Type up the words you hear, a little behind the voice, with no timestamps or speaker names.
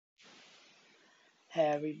Hey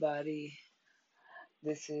everybody,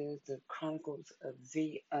 this is the Chronicles of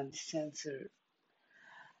the Uncensored.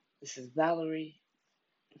 This is Valerie.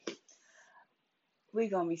 We're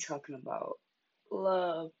gonna be talking about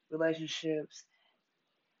love, relationships,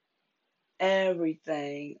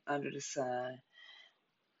 everything under the sun.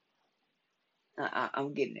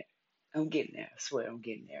 I'm getting there. I'm getting there. I swear I'm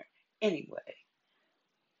getting there. Anyway,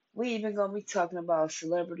 we even gonna be talking about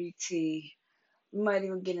celebrity tea. We might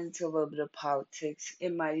even get into a little bit of politics.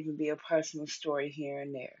 It might even be a personal story here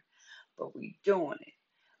and there. But we doing it.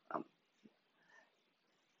 Um,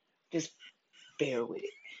 just bear with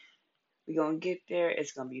it. We're gonna get there.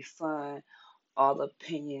 It's gonna be fun. All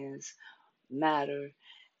opinions matter,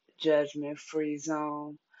 judgment free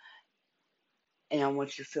zone, and I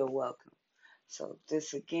want you to feel welcome. So,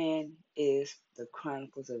 this again is the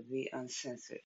Chronicles of the Uncensored.